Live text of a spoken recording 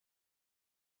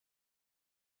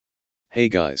Hey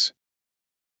guys.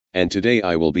 And today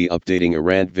I will be updating a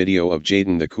rant video of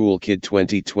Jaden the Cool Kid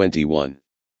 2021.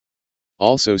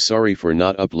 Also sorry for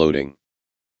not uploading.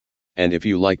 And if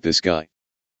you like this guy,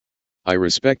 I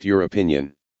respect your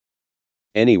opinion.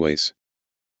 Anyways,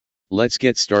 let's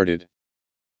get started.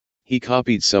 He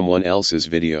copied someone else's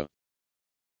video.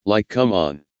 Like, come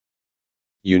on.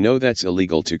 You know that's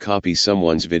illegal to copy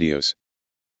someone's videos.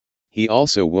 He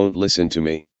also won't listen to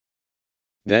me.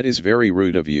 That is very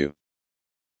rude of you.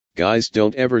 Guys,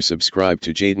 don't ever subscribe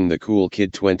to Jaden the Cool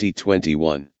Kid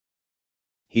 2021.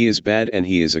 He is bad and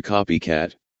he is a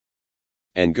copycat.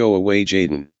 And go away,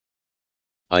 Jaden.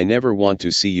 I never want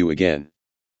to see you again.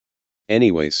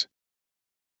 Anyways,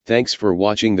 thanks for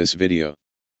watching this video.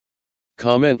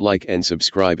 Comment, like and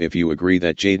subscribe if you agree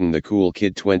that Jaden the Cool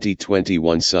Kid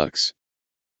 2021 sucks.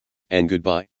 And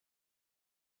goodbye.